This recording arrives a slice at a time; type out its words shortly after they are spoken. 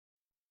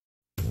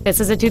This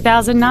is a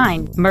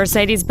 2009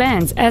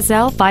 Mercedes-Benz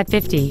SL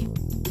 550.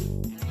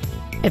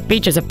 It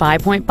features a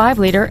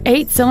 5.5-liter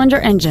 8-cylinder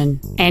engine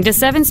and a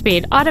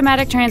 7-speed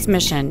automatic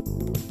transmission.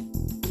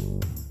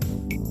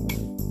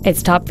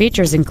 Its top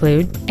features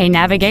include a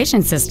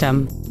navigation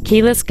system,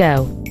 keyless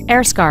go,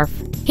 air scarf,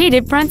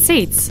 heated front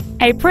seats,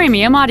 a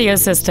premium audio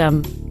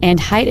system, and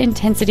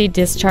high-intensity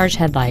discharge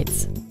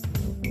headlights.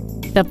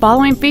 The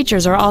following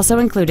features are also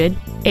included: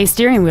 a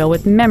steering wheel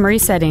with memory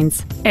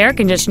settings, air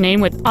conditioning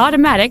with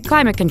automatic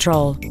climate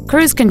control,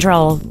 cruise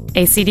control,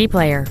 a CD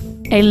player,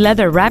 a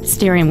leather-wrapped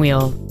steering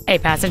wheel, a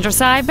passenger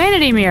side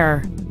vanity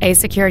mirror, a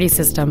security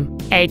system,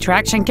 a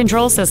traction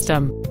control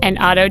system, an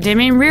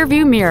auto-dimming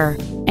rear-view mirror,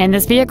 and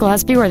this vehicle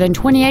has fewer than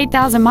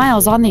 28,000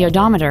 miles on the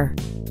odometer.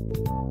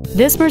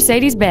 This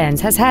Mercedes-Benz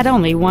has had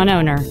only one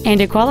owner,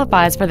 and it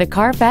qualifies for the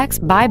Carfax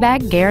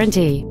buyback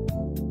guarantee.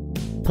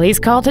 Please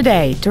call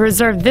today to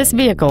reserve this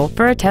vehicle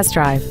for a test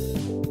drive.